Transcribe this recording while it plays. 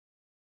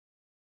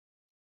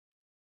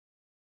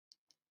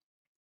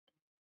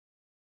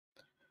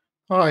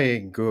Hi,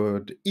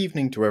 good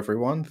evening to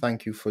everyone.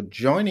 Thank you for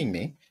joining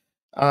me.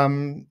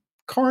 I'm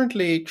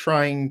currently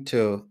trying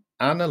to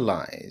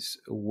analyze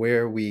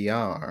where we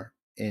are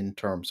in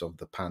terms of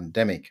the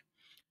pandemic.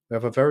 We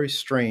have a very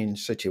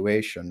strange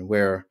situation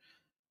where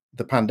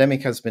the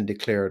pandemic has been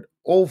declared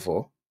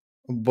over,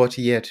 but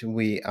yet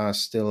we are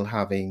still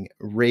having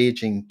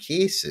raging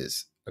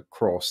cases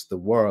across the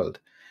world.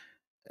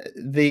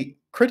 The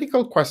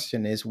critical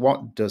question is,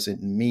 what does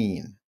it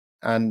mean?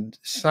 And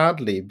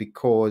sadly,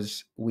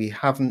 because we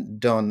haven't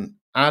done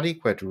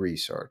adequate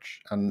research,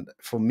 and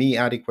for me,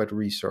 adequate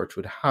research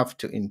would have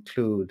to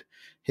include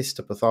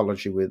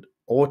histopathology with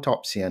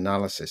autopsy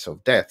analysis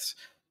of deaths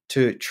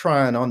to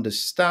try and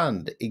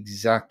understand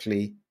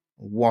exactly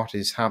what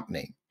is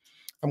happening.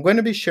 I'm going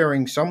to be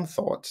sharing some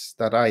thoughts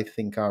that I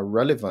think are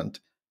relevant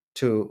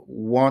to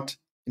what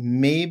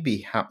may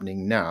be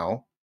happening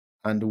now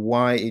and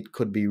why it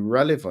could be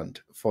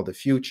relevant for the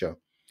future.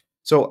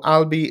 So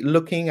I'll be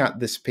looking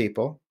at this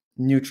paper,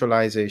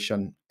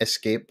 Neutralization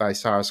Escape by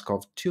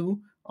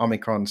SARS-CoV-2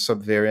 Omicron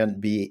subvariant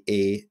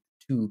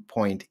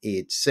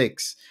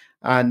BA2.86.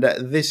 And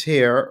this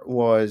here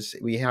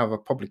we have a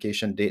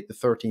publication date, the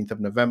 13th of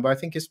November. I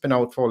think it's been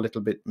out for a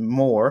little bit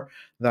more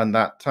than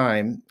that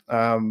time,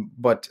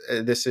 but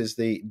this is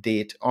the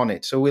date on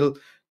it. So we'll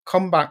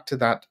come back to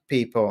that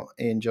paper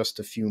in just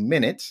a few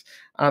minutes.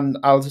 And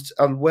I'll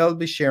well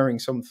be sharing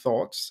some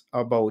thoughts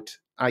about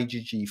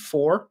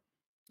IgG4,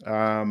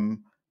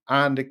 um,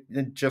 and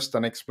just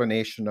an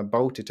explanation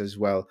about it as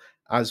well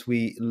as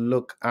we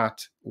look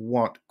at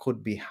what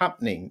could be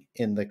happening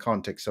in the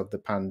context of the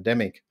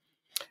pandemic.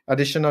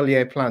 Additionally,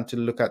 I plan to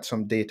look at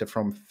some data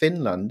from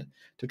Finland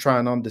to try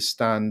and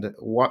understand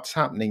what's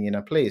happening in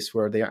a place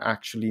where they are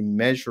actually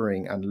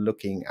measuring and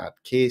looking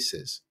at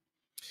cases.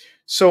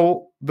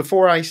 So,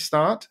 before I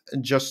start,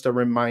 just a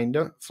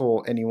reminder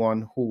for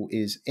anyone who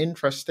is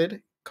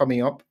interested,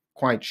 coming up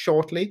quite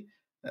shortly,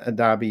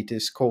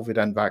 diabetes, COVID,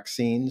 and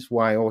vaccines,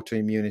 why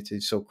autoimmunity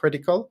is so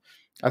critical.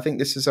 I think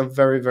this is a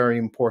very, very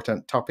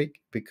important topic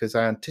because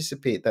I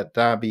anticipate that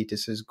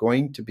diabetes is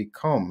going to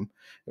become,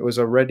 it was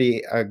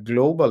already a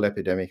global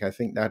epidemic. I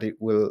think that it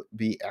will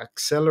be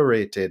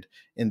accelerated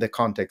in the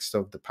context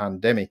of the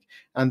pandemic,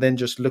 and then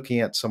just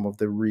looking at some of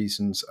the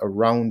reasons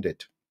around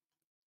it.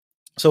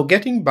 So,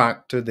 getting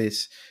back to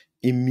this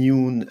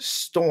immune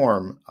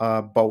storm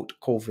about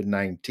COVID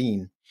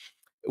 19,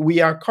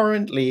 we are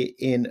currently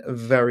in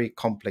very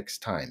complex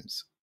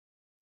times.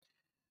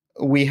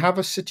 We have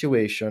a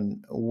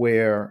situation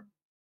where,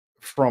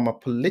 from a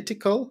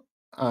political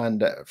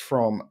and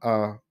from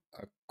a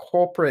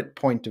corporate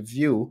point of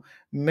view,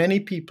 many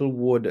people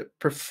would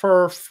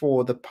prefer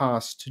for the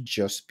past to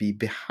just be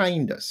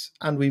behind us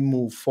and we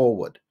move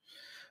forward.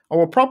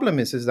 Our problem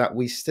is that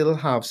we still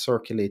have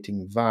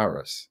circulating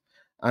virus.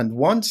 And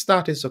once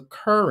that is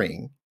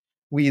occurring,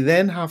 we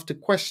then have to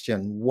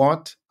question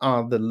what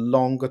are the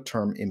longer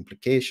term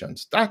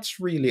implications. That's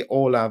really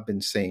all I've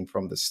been saying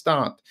from the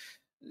start.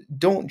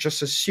 Don't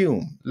just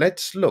assume.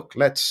 Let's look,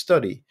 let's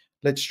study,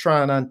 let's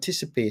try and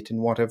anticipate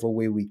in whatever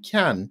way we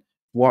can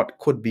what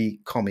could be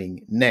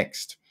coming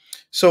next.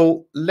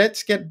 So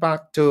let's get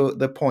back to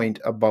the point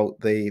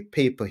about the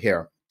paper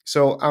here.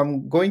 So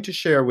I'm going to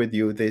share with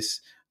you this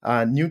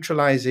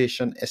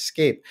neutralization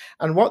escape.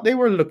 And what they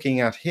were looking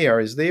at here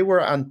is they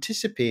were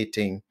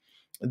anticipating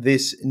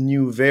this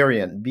new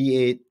variant,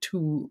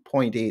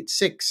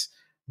 BA2.86,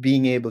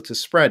 being able to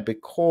spread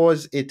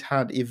because it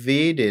had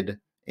evaded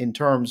in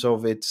terms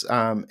of its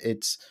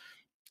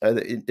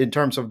in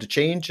terms of the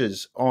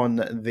changes on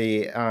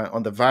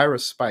the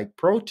virus spike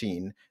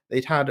protein.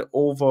 It had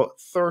over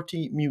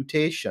 30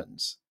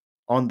 mutations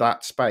on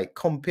that spike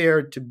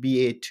compared to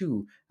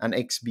BA2 and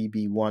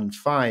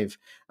XBB.1.5.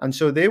 And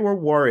so they were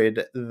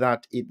worried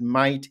that it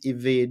might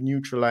evade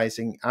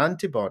neutralizing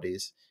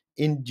antibodies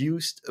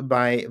induced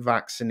by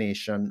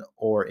vaccination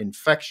or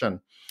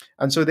infection.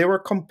 And so they were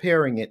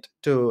comparing it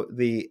to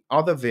the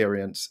other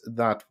variants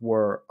that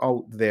were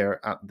out there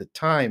at the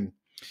time.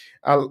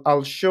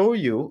 I'll show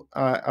you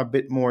a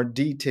bit more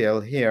detail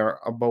here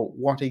about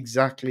what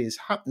exactly is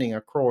happening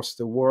across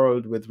the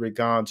world with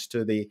regards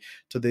to the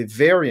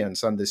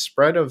variants and the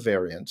spread of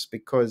variants,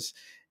 because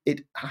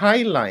it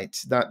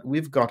highlights that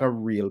we've got a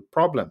real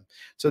problem.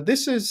 So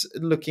this is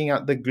looking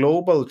at the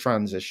global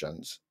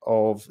transitions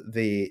of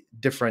the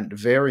different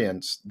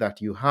variants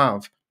that you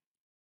have.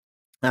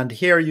 And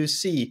here you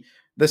see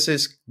this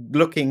is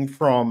looking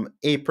from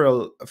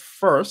April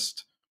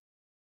 1st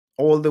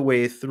all the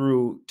way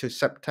through to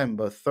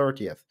September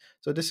 30th.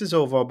 So this is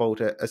over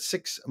about a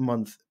 6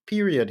 month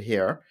period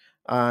here.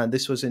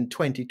 This was in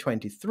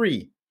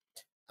 2023.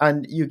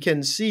 And you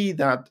can see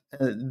that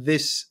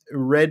this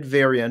red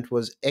variant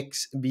was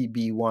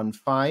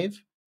XBB.1.5,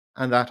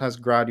 and that has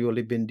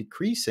gradually been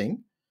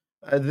decreasing.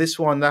 This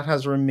one that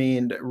has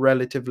remained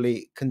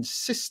relatively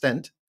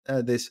consistent.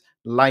 This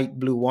light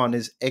blue one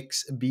is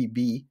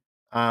XBB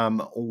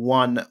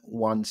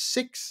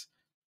 116.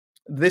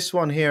 This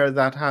one here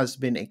that has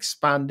been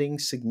expanding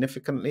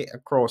significantly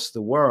across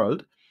the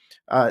world.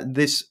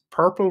 This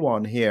purple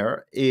one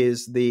here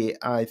is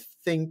I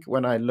think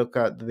when I look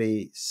at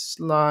the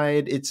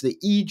slide, it's the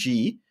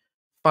EG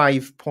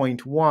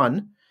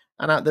 5.1.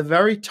 And at the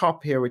very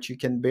top here, which you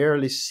can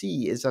barely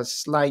see, is a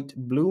slight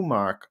blue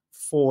mark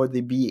for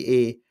the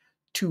BA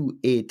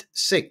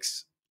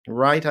 286,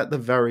 right at the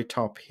very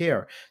top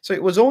here. So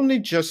it was only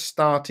just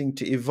starting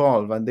to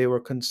evolve, and they were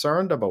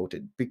concerned about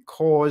it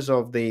because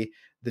of the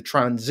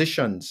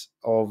transitions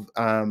of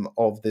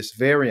this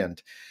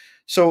variant.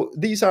 So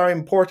these are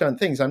important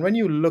things. And when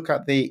you look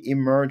at the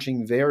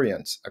emerging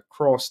variants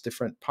across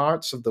different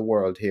parts of the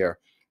world here,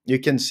 you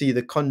can see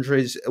the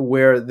countries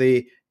where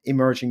the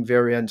emerging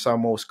variants are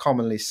most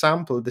commonly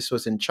sampled. This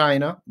was in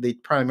China. They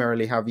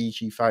primarily have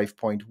EG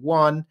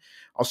 5.1.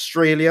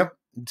 Australia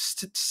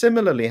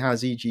similarly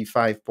has EG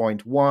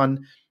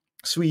 5.1.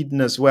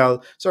 Sweden as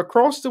well. So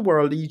across the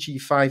world, EG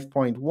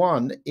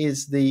 5.1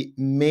 is the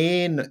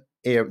main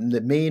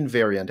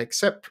variant,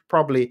 except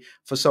probably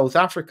for South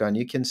Africa. And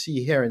you can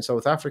see here in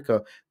South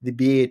Africa, the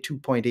BA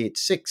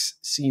 2.86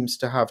 seems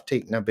to have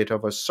taken a bit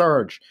of a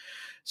surge.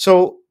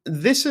 So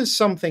this is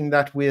something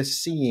that we're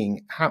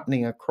seeing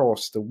happening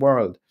across the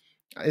world.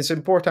 It's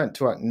important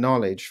to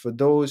acknowledge for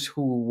those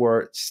who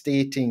were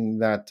stating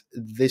that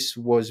this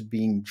was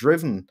being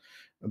driven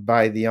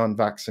by the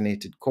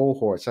unvaccinated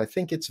cohorts. I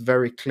think it's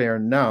very clear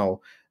now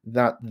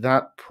that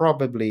that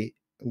probably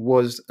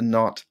was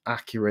not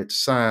accurate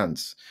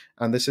science.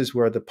 And this is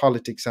where the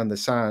politics and the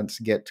science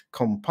get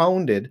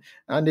compounded,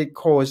 and it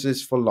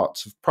causes for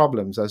lots of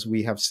problems, as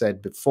we have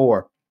said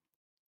before.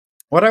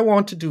 What I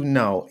want to do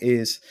now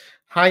is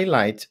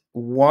highlight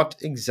what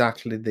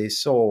exactly they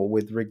saw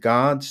with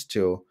regards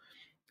to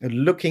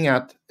looking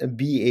at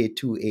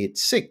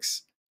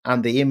BA286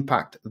 and the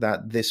impact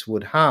that this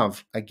would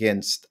have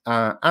against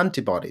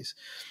antibodies.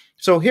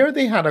 So here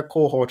they had a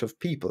cohort of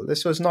people.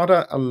 This was not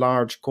a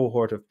large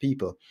cohort of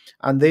people.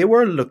 And they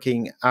were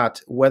looking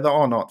at whether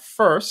or not,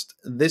 first,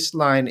 this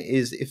line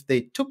is if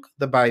they took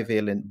the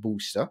bivalent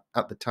booster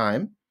at the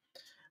time,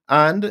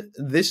 and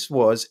this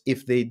was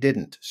if they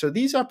didn't. So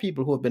these are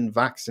people who have been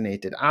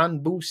vaccinated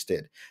and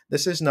boosted.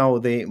 This is now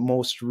the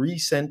most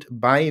recent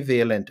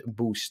bivalent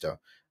booster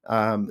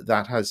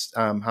that has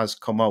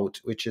come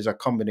out, which is a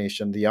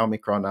combination, the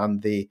Omicron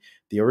and the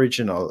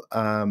original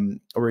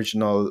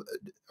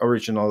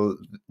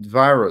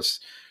virus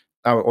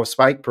or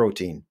spike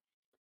protein.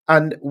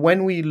 And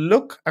when we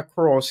look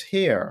across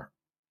here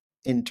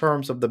in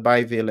terms of the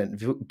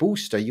bivalent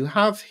booster, you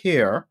have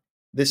here,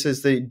 this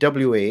is the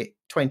WA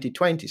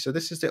 2020. So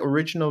this is the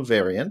original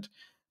variant.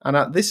 And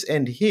at this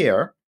end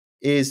here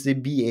is the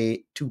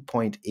BA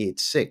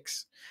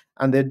 2.86.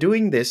 And they're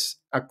doing this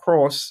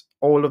across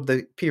all of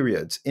the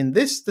periods. In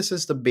this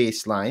is the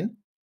baseline.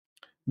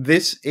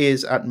 This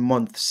is at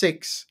month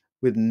 6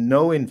 with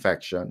no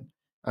infection.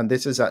 And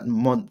this is at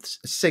month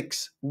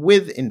 6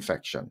 with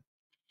infection.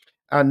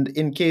 And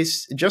in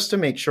case, just to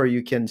make sure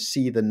you can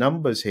see the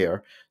numbers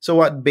here.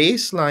 So at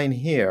baseline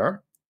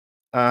here,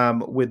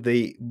 with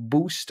the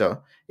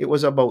booster, it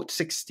was about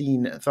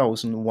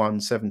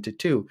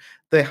 16,172.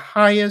 The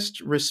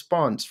highest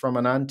response from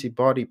an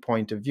antibody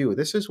point of view,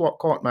 this is what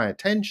caught my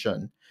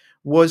attention,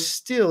 was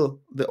still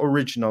the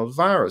original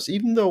virus,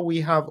 even though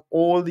we have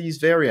all these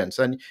variants.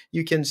 And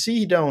you can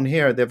see down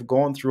here, they've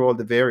gone through all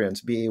the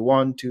variants,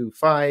 BA1, 2,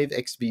 5,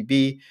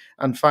 XBB,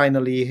 and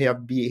finally you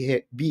have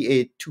BA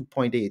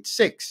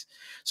 2.86.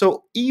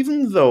 So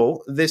even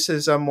though this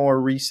is a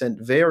more recent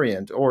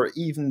variant, or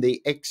even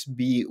the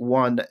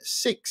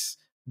XB16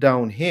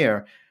 down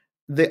here,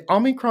 the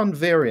Omicron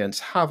variants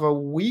have a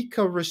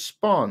weaker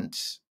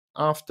response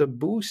after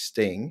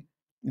boosting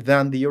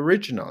than the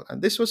original.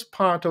 And this was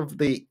part of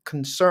the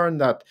concern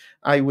that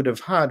I would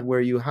have had,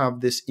 where you have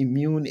this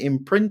immune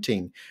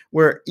imprinting,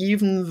 where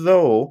even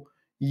though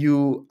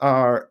you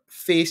are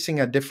facing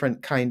a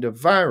different kind of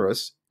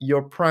virus,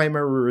 your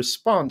primary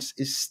response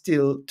is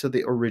still to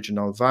the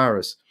original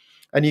virus.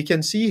 And you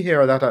can see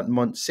here that at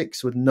month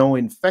 6 with no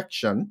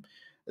infection,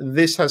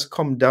 this has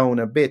come down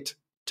a bit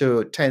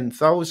to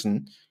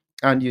 10,000.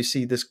 And you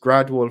see this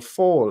gradual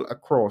fall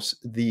across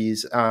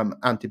these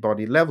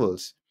antibody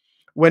levels.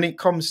 When it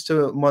comes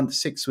to month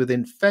 6 with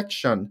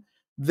infection,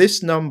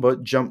 this number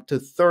jumped to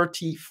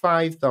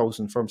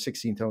 35,000 from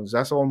 16,000.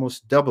 That's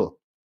almost double.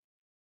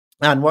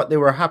 And what they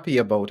were happy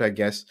about, I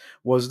guess,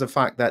 was the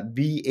fact that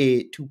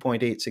BA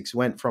 2.86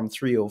 went from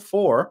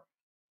 304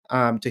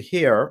 to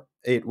here,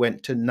 it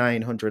went to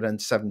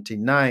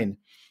 979.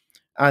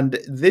 And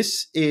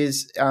this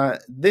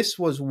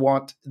was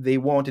what they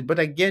wanted. But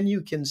again,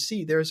 you can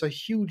see there's a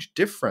huge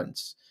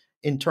difference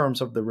in terms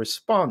of the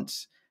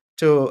response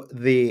to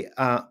the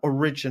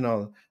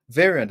original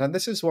variant. And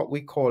this is what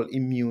we call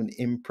immune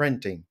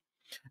imprinting.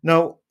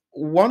 Now,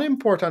 one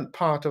important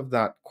part of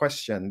that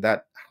question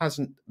that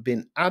hasn't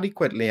been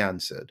adequately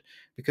answered,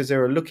 because they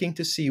were looking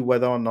to see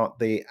whether or not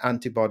the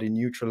antibody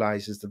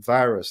neutralizes the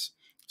virus.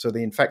 So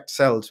they infect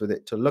cells with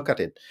it to look at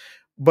it.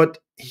 But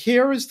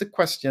here is the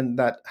question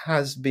that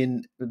has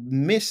been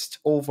missed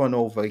over and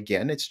over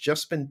again. It's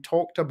just been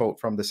talked about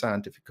from the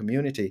scientific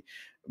community.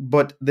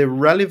 but the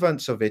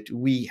relevance of it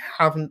we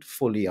haven't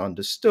fully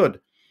understood.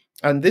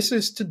 And this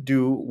is to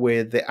do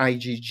with the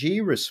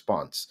IgG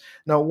response.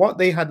 Now, what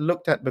they had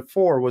looked at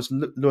before was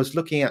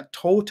looking at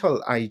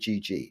total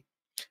IgG.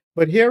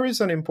 But here is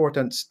an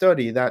important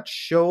study that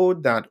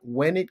showed that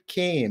when it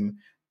came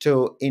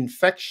to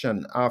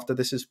infection after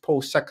this is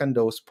post second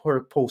dose,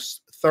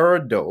 post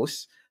third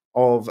dose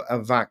of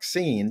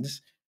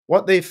vaccines,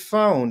 what they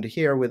found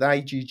here with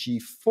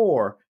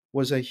IgG4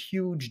 was a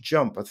huge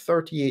jump, a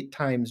 38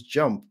 times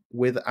jump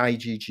with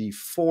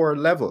IgG4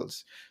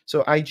 levels.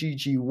 So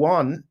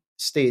IgG1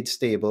 stayed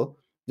stable.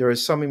 There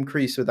is some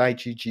increase with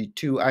IgG2.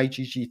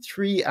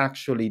 IgG3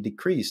 actually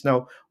decreased.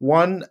 Now,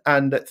 1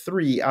 and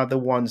 3 are the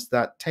ones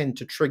that tend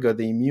to trigger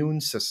the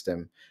immune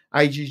system.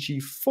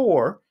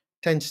 IgG4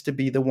 tends to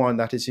be the one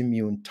that is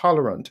immune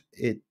tolerant.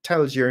 It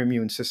tells your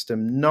immune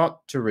system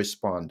not to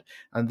respond.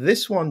 And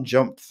this one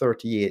jumped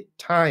 38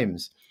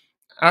 times.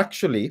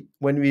 Actually,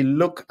 when we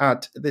look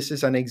at, this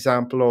is an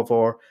example of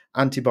our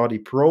antibody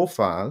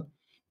profile.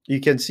 You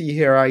can see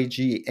here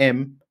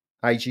IgM,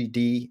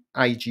 IgD,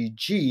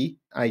 IgG,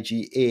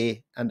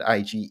 IgA, and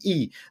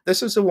IgE.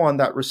 This is the one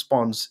that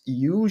responds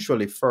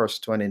usually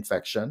first to an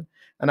infection,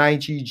 and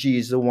IgG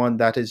is the one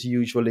that is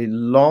usually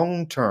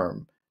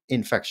long-term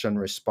infection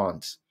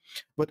response.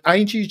 But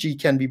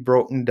IgG can be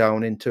broken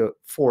down into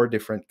 4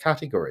 different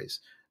categories: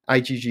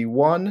 IgG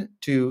 1,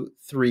 2,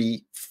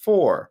 3,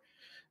 4.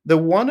 The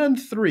 1 and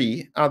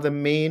 3 are the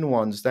main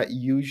ones that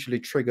usually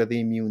trigger the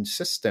immune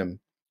system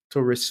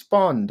to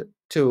respond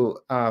to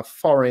a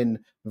foreign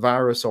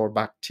virus or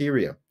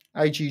bacteria.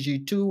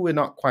 IgG2, we're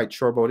not quite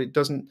sure about. It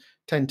doesn't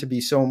tend to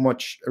be so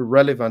much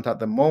relevant at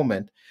the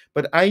moment.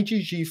 But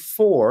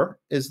IgG4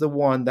 is the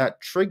one that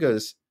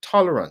triggers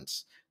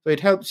tolerance. So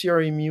it helps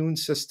your immune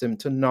system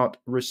to not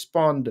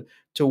respond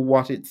to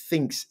what it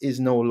thinks is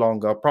no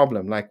longer a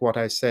problem. Like what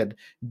I said,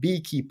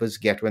 beekeepers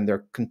get when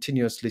they're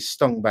continuously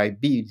stung by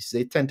bees.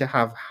 They tend to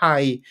have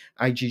high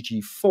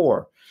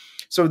IgG4.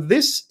 So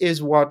this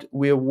is what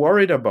we're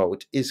worried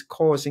about, is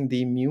causing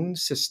the immune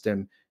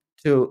system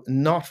to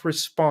not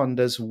respond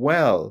as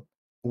well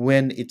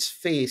when it's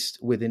faced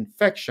with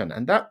infection.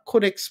 And that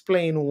could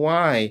explain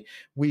why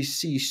we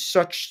see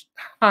such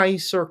high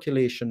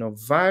circulation of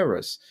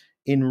virus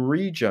in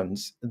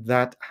regions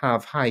that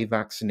have high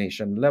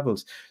vaccination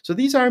levels. So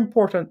these are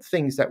important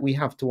things that we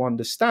have to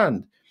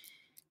understand.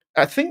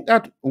 I think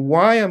that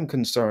why I'm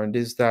concerned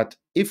is that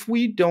if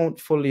we don't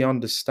fully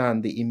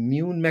understand the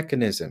immune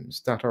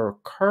mechanisms that are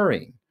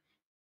occurring,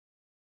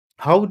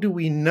 how do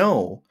we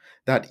know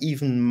that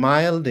even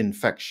mild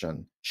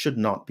infection should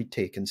not be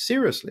taken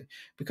seriously?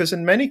 Because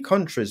in many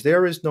countries,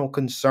 there is no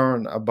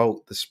concern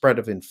about the spread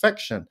of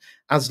infection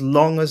as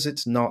long as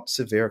it's not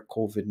severe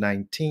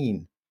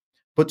COVID-19.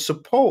 But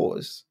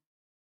suppose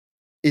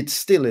it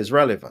still is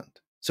relevant.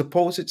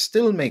 Suppose it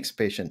still makes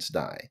patients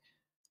die,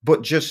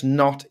 but just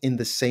not in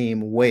the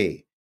same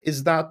way.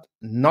 Is that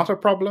not a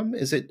problem?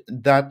 Is it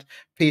that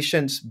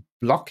patients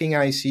blocking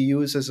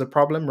ICUs is a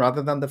problem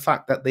rather than the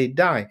fact that they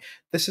die?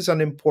 This is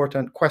an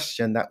important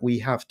question that we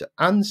have to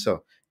answer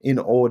in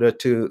order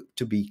to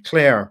be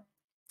clear.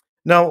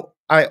 Now,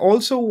 I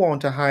also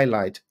want to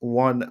highlight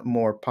one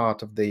more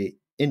part of the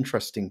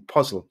interesting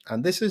puzzle,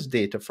 and this is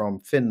data from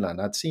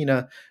Finland. I'd seen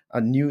a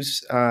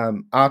news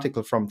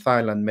article from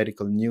Thailand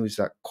Medical News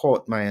that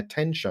caught my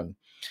attention,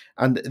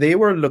 and they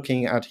were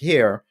looking at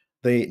here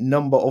the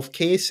number of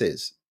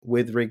cases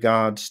with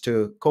regards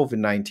to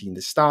COVID-19.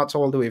 This starts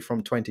all the way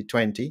from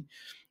 2020.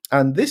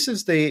 And this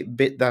is the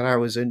bit that I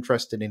was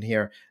interested in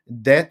here: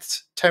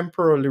 deaths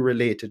temporarily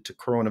related to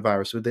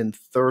coronavirus within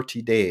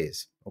 30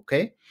 days.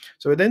 Okay.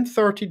 So within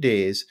 30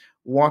 days,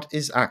 what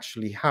is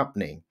actually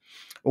happening?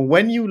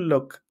 When you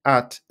look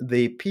at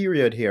the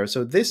period here,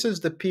 so this is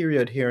the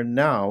period here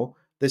now,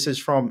 this is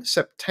from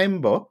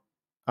September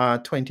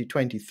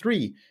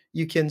 2023.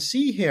 You can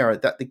see here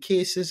that the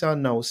cases are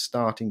now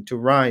starting to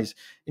rise.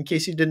 In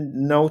case you didn't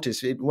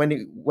notice it,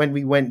 when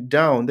we went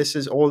down, this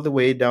is all the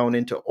way down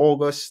into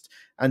August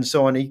and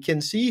so on. You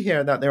can see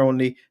here that there are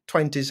only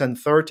 20s and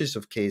 30s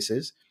of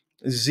cases,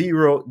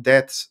 0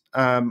 deaths,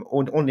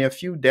 only a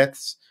few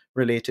deaths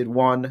related,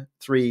 1,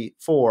 3,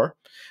 4.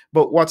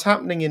 But what's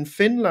happening in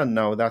Finland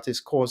now that is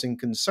causing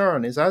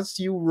concern is as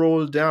you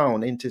roll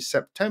down into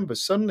September,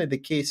 suddenly the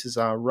cases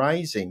are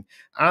rising,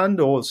 and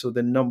also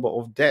the number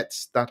of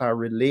deaths that are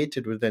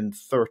related within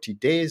 30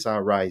 days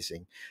are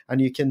rising.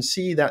 And you can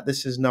see that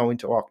this is now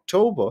into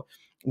October,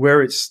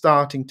 where it's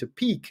starting to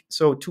peak.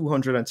 So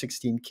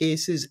 216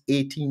 cases,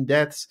 18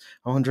 deaths,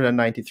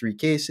 193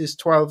 cases,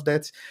 12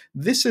 deaths.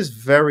 This is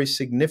very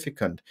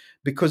significant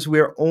because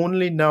we're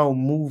only now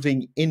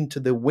moving into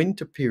the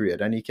winter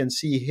period. And you can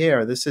see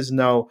here, this is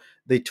now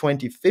the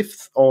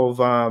 25th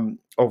of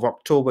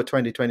October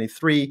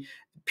 2023,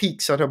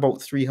 peaks at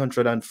about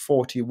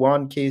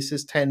 341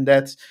 cases, 10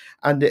 deaths.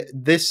 And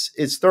this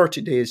is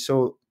 30 days.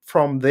 So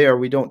from there,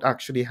 we don't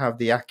actually have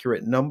the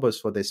accurate numbers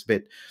for this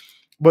bit.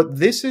 But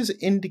this is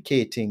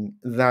indicating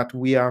that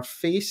we are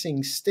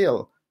facing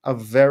still a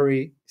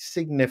very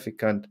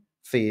significant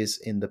phase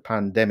in the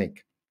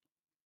pandemic.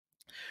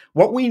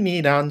 What we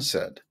need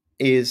answered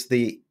is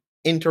the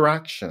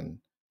interaction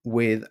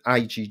with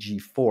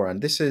IgG4.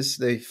 And this is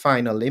the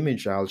final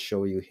image I'll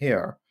show you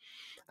here.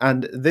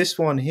 And this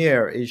one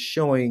here is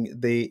showing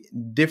the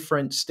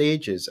different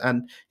stages.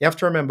 And you have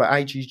to remember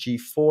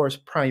IgG4 is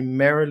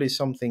primarily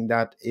something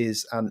that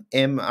is an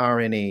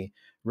mRNA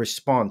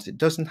response. It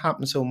doesn't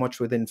happen so much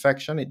with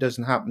infection. It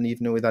doesn't happen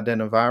even with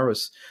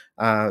adenovirus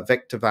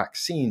vector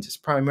vaccines. It's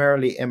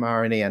primarily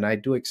mRNA. And I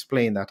do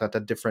explain that at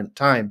a different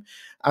time.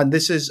 And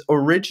this is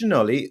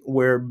originally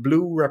where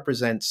blue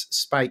represents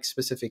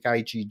spike-specific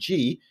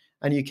IgG.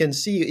 And you can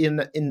see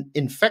in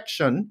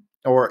infection,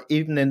 or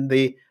even in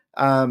the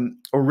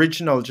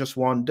original just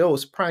one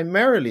dose,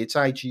 primarily it's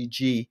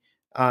IgG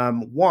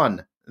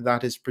 1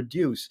 that is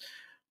produced.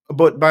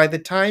 But by the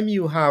time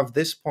you have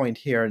this point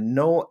here,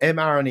 no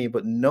mRNA,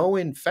 but no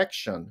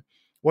infection,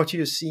 what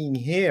you're seeing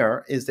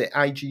here is the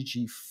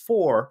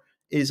IgG4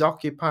 is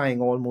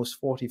occupying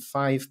almost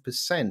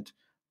 45%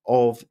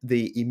 of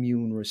the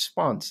immune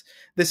response.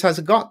 This has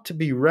got to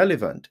be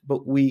relevant,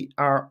 but we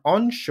are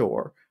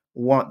unsure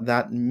what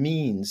that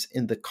means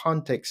in the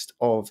context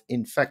of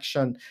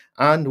infection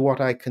and what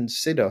I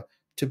consider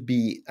to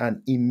be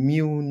an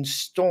immune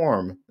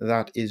storm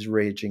that is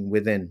raging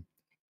within.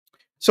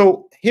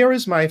 So here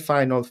is my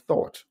final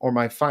thought, or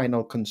my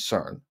final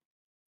concern.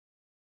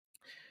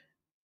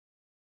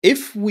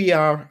 If we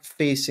are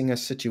facing a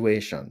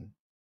situation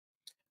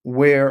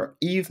where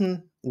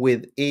even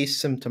with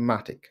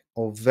asymptomatic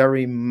or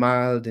very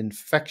mild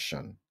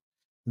infection,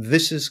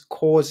 this is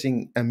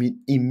causing an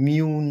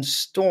immune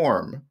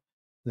storm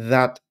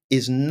that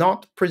is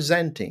not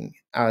presenting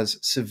as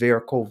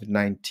severe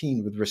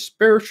COVID-19 with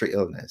respiratory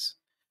illness,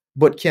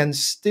 but can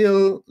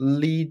still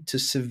lead to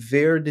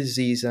severe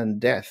disease and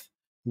death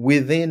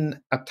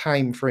within a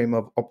time frame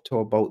of up to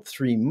about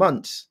 3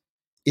 months.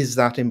 Is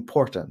that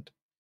important?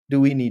 Do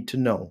we need to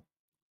know?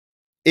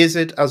 Is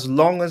it, as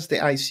long as the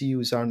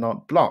ICUs are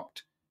not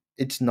blocked,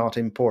 it's not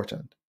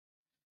important?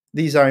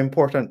 These are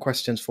important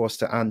questions for us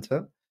to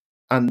answer.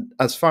 And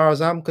as far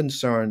as I'm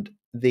concerned,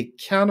 they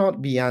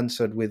cannot be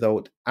answered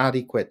without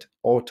adequate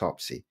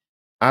autopsy,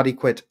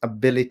 adequate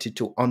ability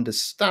to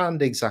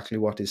understand exactly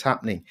what is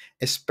happening,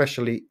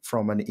 especially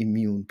from an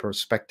immune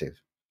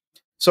perspective.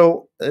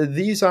 So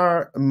these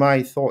are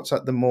my thoughts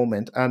at the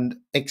moment, and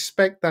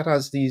expect that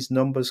as these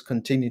numbers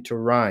continue to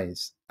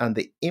rise and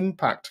the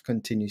impact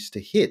continues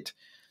to hit,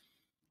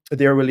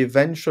 there will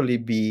eventually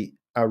be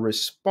a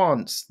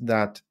response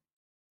that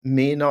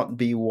may not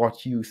be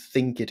what you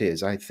think it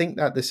is. I think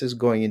that this is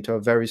going into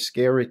a very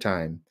scary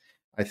time.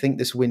 I think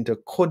this winter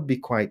could be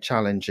quite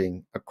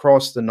challenging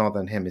across the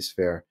Northern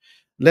Hemisphere.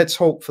 Let's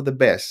hope for the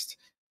best.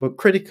 But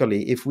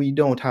critically, if we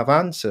don't have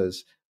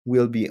answers,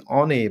 we'll be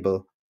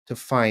unable to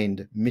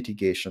find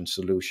mitigation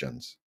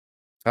solutions.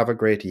 Have a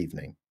great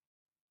evening.